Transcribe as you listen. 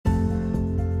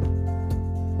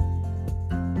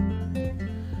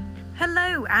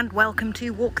and welcome to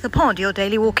Walk the Pod, your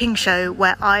daily walking show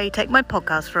where I take my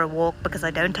podcast for a walk because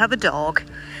I don't have a dog,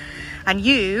 and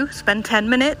you spend 10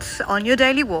 minutes on your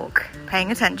daily walk paying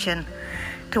attention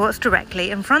to what's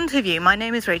directly in front of you. My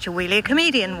name is Rachel Wheely, a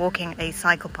comedian walking a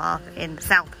cycle path in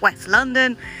southwest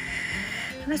London,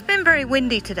 and it's been very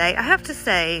windy today. I have to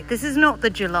say, this is not the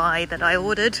July that I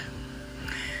ordered.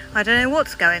 I don't know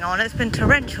what's going on. It's been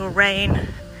torrential rain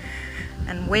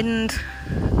and wind.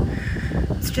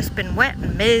 It's just been wet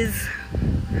and miz.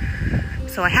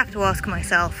 So I have to ask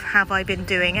myself, have I been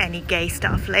doing any gay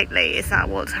stuff lately? Is that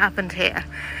what's happened here?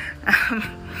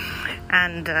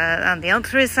 And the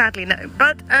answer is sadly no.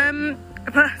 But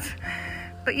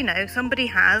you know, somebody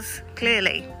has,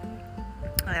 clearly.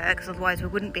 Because otherwise we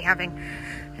wouldn't be having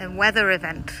a weather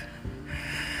event.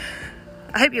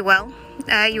 I hope you're well.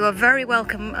 You are very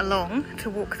welcome along to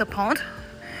Walk the Pod.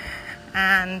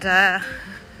 And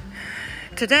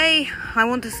today I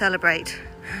want to celebrate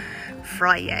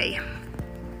Friday.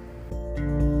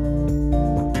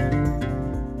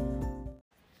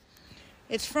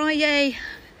 It's Friday.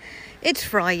 It's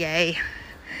Friday.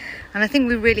 And I think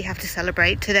we really have to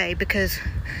celebrate today because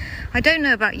I don't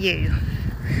know about you,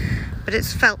 but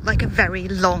it's felt like a very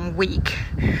long week.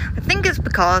 I think it's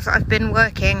because I've been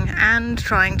working and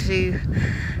trying to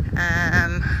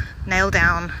nail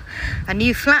down a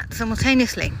new flat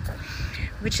simultaneously,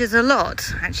 which is a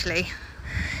lot, actually.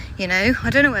 You know, I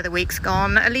don't know where the week's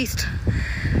gone. At least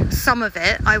some of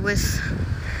it I was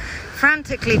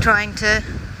frantically trying to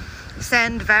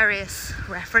send various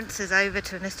references over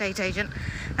to an estate agent,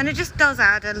 and it just does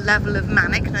add a level of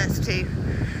manicness to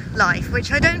life,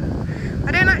 which I don't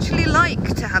actually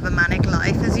like to have a manic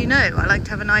life, as you know. I like to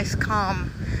have a nice,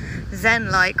 calm,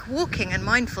 zen-like walking and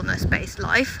mindfulness-based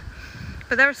life.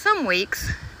 But there are some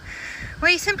weeks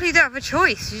where you simply don't have a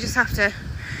choice. You just have to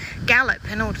gallop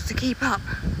in order to keep up.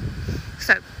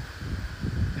 So,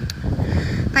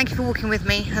 thank you for walking with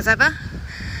me, as ever.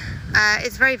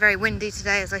 It's very, very windy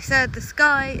today, as I said. The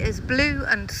sky is blue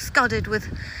and scudded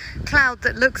with cloud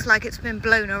that looks like it's been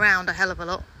blown around a hell of a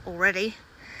lot already.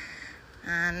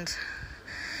 And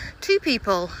two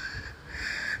people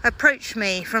approached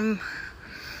me from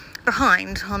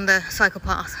behind on the cycle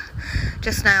path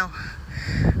just now,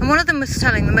 and one of them was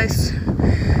telling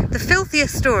the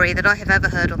filthiest story that I have ever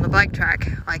heard on the bike track.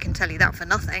 I can tell you that for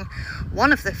nothing.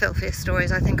 One of the filthiest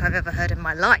stories I think I've ever heard in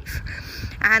my life.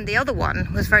 And the other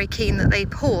one was very keen that they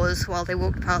pause while they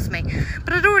walked past me,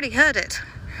 but I'd already heard it.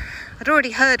 I'd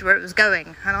already heard where it was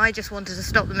going, and I just wanted to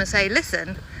stop them and say,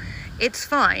 listen, it's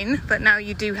fine, but now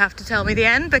you do have to tell me the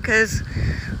end because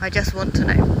I just want to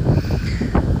know.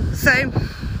 So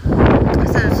I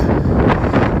said,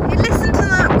 hey, listen to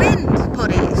that wind,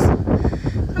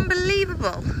 poddies.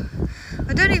 Unbelievable.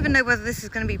 I don't even know whether this is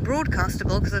going to be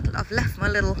broadcastable because I've left my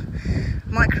little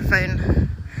microphone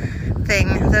thing,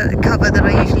 the cover that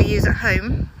I usually use at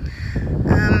home.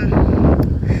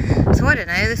 So I don't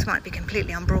know, this might be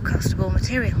completely unbroadcastable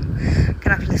material. I'm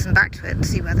gonna have to listen back to it and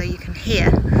see whether you can hear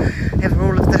over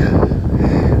all of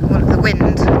the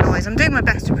wind noise. I'm doing my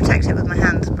best to protect it with my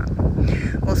hands, but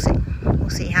we'll see.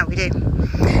 We'll see how we do.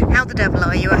 How the devil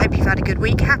are you? I hope you've had a good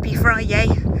week. Happy Friday.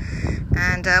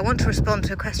 And I want to respond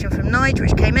to a question from Nige,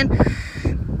 which came in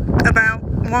about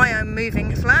why I'm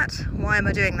moving flat. Why am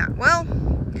I doing that? Well,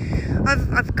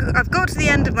 I've got to the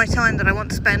end of my time that I want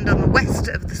to spend on the west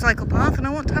of the cycle path, and I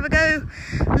want to have a go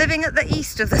living at the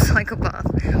east of the cycle path.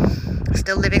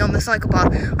 Still living on the cycle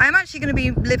path. I am actually going to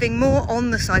be living more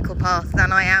on the cycle path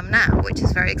than I am now, which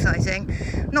is very exciting.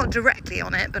 Not directly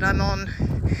on it, but I'm on...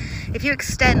 If you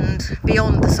extend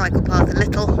beyond the cycle path a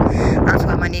little, that's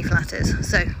where my new flat is.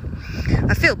 So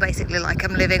I feel basically like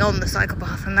I'm living on the cycle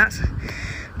path, and that's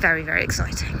very, very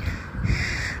exciting.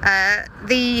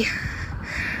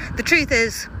 The truth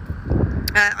is,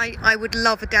 I would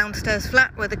love a downstairs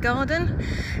flat with a garden,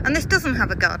 and this doesn't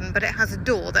have a garden, but it has a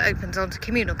door that opens onto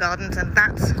communal gardens, and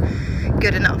that's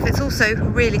good enough. It's also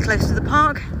really close to the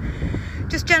park,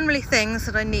 just generally things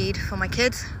that I need for my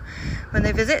kids when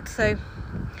they visit, so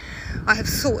I have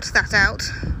sought that out,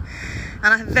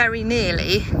 and I have very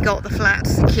nearly got the flat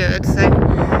secured, so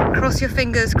cross your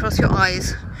fingers, cross your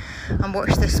eyes, and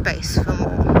watch this space for more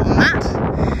on that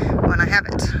when I have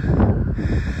it.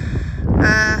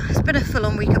 It's been a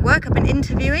full-on week at work. I've been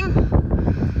interviewing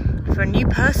for a new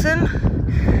person,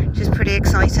 which is pretty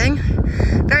exciting.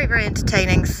 Very, very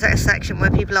entertaining section where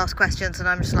people ask questions, and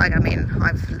I'm just like, I mean,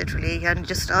 I've literally only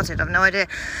just started, I've no idea.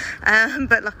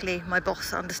 But luckily my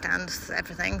boss understands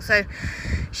everything, so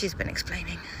she's been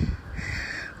explaining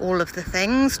all of the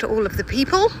things to all of the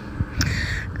people.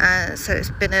 So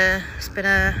it's been a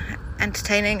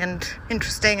entertaining and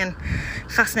interesting and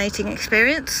fascinating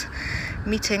experience,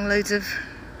 meeting loads of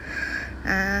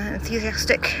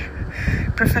enthusiastic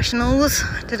professionals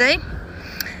today,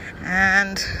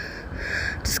 and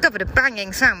discovered a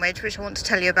banging sandwich which I want to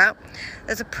tell you about.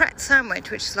 There's a Pret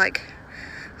sandwich which is like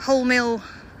wholemeal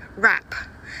wrap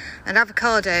and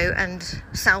avocado and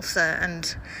salsa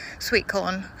and sweet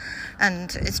corn,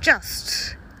 and it's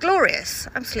just glorious,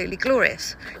 absolutely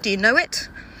glorious. Do you know it?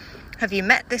 Have you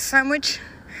met this sandwich?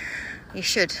 You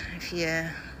should. If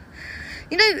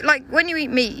you know, like when you eat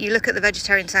meat, you look at the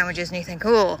vegetarian sandwiches and you think,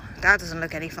 oh, that doesn't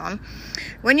look any fun.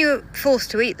 When you're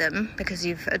forced to eat them because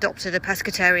you've adopted a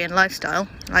pescatarian lifestyle,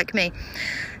 like me,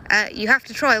 you have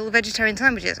to try all the vegetarian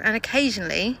sandwiches, and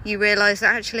occasionally you realise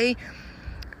that actually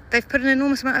they've put an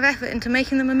enormous amount of effort into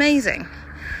making them amazing,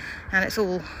 and it's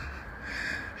all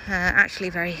actually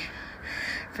very,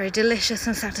 very delicious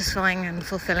and satisfying and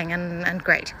fulfilling and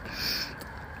great.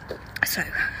 So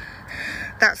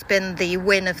that's been the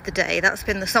win of the day. That's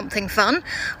been the something fun.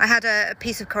 I had a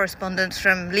piece of correspondence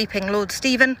from Leaping Lord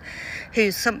Stephen,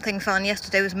 whose something fun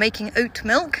yesterday was making oat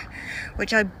milk,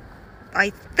 which I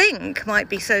think might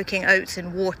be soaking oats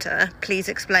in water. Please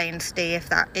explain, Steve, if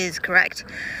that is correct.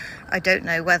 I don't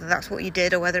know whether that's what you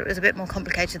did or whether it was a bit more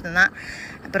complicated than that,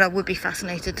 but I would be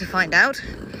fascinated to find out,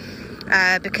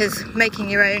 because making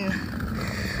your own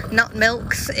nut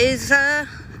milks is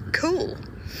cool.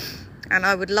 And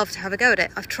I would love to have a go at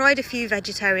it. I've tried a few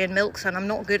vegetarian milks and I'm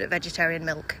not good at vegetarian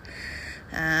milk.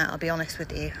 I'll be honest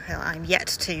with you. I'm yet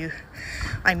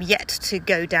to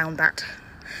go down that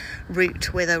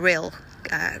route with a real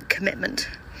commitment.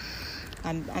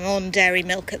 I'm on dairy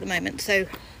milk at the moment, so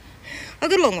I've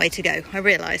got a long way to go. I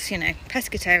realise,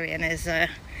 pescatarian is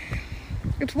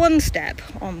it's one step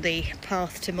on the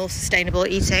path to more sustainable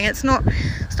eating. It's not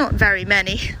very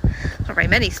many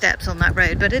steps on that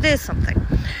road, but it is something.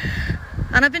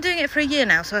 And I've been doing it for a year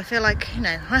now, so I feel like,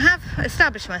 I have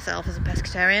established myself as a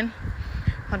pescatarian,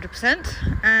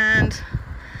 100%, and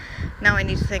now I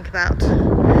need to think about,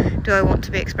 do I want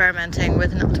to be experimenting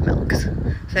with nut milks?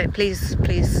 So please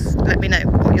let me know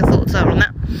what your thoughts are on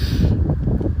that.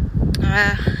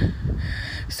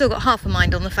 Still got half a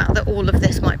mind on the fact that all of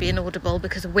this might be inaudible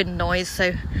because of wind noise,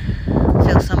 so I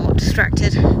feel somewhat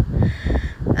distracted.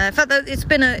 In fact, it's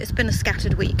been a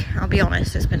scattered week. I'll be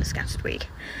honest, it's been a scattered week.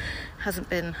 Hasn't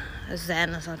been as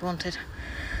zen as I'd wanted,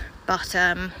 but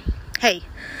hey,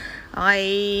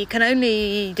 I can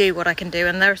only do what I can do,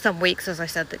 and there are some weeks, as I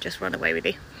said, that just run away with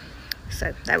you.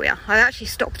 So there we are. I actually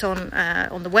stopped on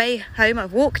the way home.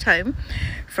 I've walked home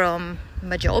from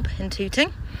my job in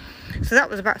Tooting, so that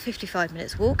was about a 55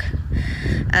 minutes walk.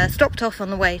 Stopped off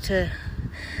on the way to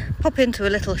pop into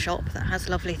a little shop that has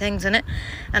lovely things in it,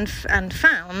 and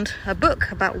found a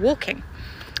book about walking.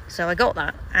 So I got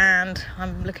that, and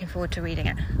I'm looking forward to reading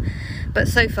it. But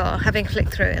so far, having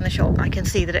flicked through it in the shop, I can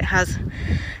see that it has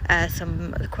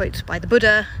some quotes by the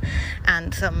Buddha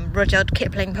and some Rudyard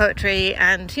Kipling poetry,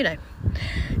 and it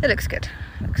looks good.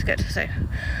 So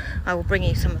I will bring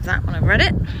you some of that when I've read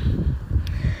it.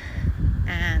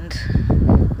 And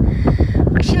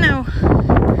actually now,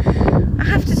 I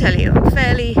have to tell you, I'm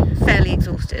fairly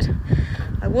exhausted.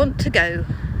 I want to go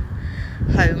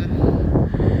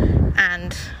home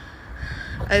and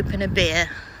open a beer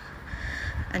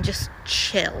and just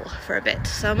chill for a bit,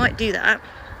 so I might do that.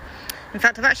 In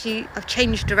fact, I've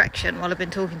changed direction while I've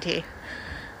been talking to you,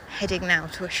 heading now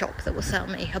to a shop that will sell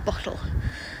me a bottle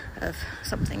of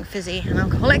something fizzy and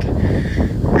alcoholic,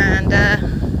 and I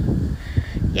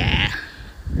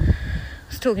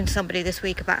was talking to somebody this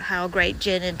week about how great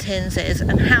gin in tins is,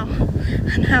 and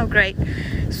how great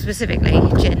specifically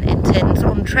gin in tins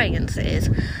on trains is.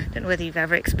 I don't know whether you've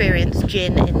ever experienced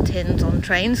gin in tins on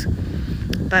trains,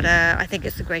 but I think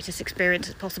it's the greatest experience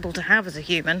it's possible to have as a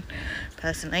human,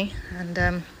 personally.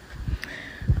 And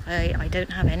I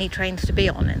don't have any trains to be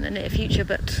on in the near future,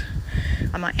 but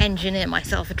I might engineer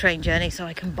myself a train journey so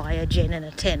I can buy a gin in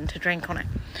a tin to drink on it.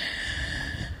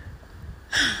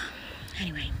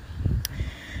 Anyway,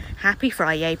 happy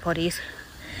Friday, poddies.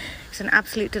 It's an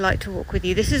absolute delight to walk with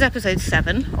you. This is episode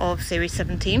 7 of series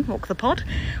 17, Walk the Pod.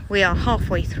 We are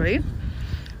halfway through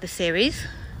the series.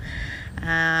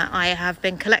 I have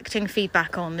been collecting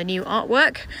feedback on the new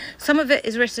artwork. Some of it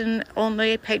is written on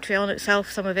the Patreon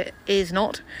itself, some of it is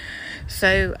not.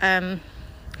 So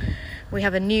we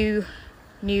have a new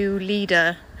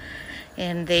leader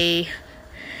in the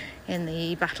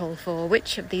battle for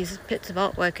which of these bits of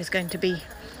artwork is going to be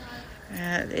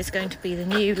the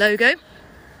new logo.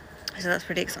 So that's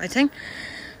pretty exciting.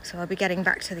 So I'll be getting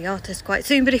back to the artist quite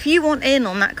soon. But if you want in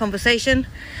on that conversation,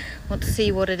 want to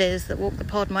see what it is that Walk the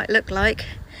Pod might look like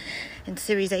in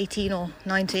series 18 or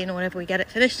 19 or whenever we get it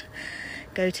finished,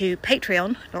 go to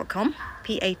patreon.com,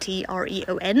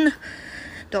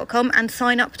 patreon.com, and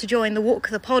sign up to join the Walk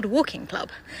the Pod walking club,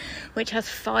 which has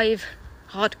 5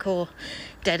 hardcore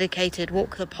dedicated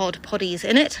Walk the Pod poddies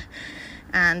in it,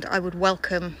 and I would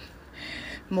welcome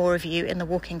more of you in the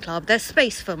walking club. There's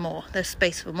space for more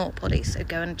poddies, so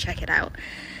go and check it out,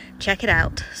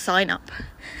 sign up.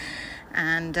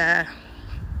 And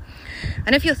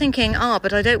if you're thinking,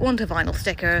 but I don't want a vinyl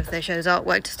sticker of the show's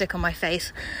artwork to stick on my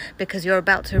face because you're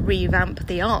about to revamp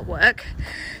the artwork,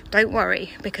 don't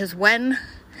worry, because when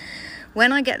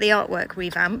I get the artwork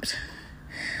revamped,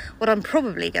 what I'm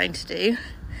probably going to do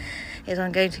is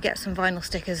I'm going to get some vinyl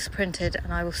stickers printed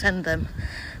and I will send them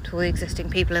to all the existing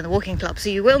people in the walking club, so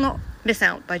you will not miss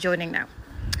out by joining now.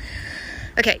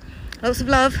 Okay, lots of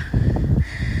love.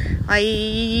 I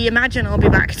imagine I'll be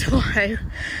back tomorrow. I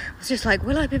was just like,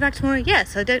 will I be back tomorrow?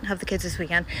 Yes, I don't have the kids this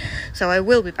weekend, so I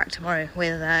will be back tomorrow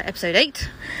with episode 8,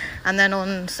 and then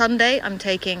on Sunday I'm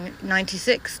taking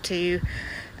 96 to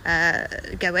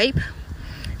Go Ape.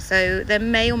 So there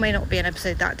may or may not be an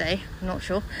episode that day. I'm not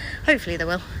sure. Hopefully there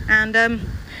will. And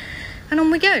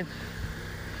on we go.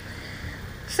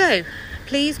 So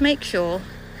please make sure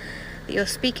that you're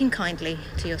speaking kindly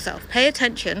to yourself. Pay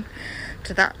attention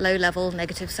to that low-level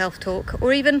negative self-talk,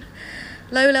 or even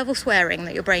low-level swearing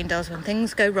that your brain does when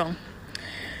things go wrong.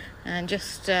 And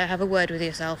just have a word with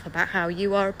yourself about how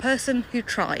you are a person who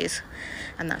tries.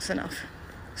 And that's enough.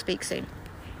 Speak soon.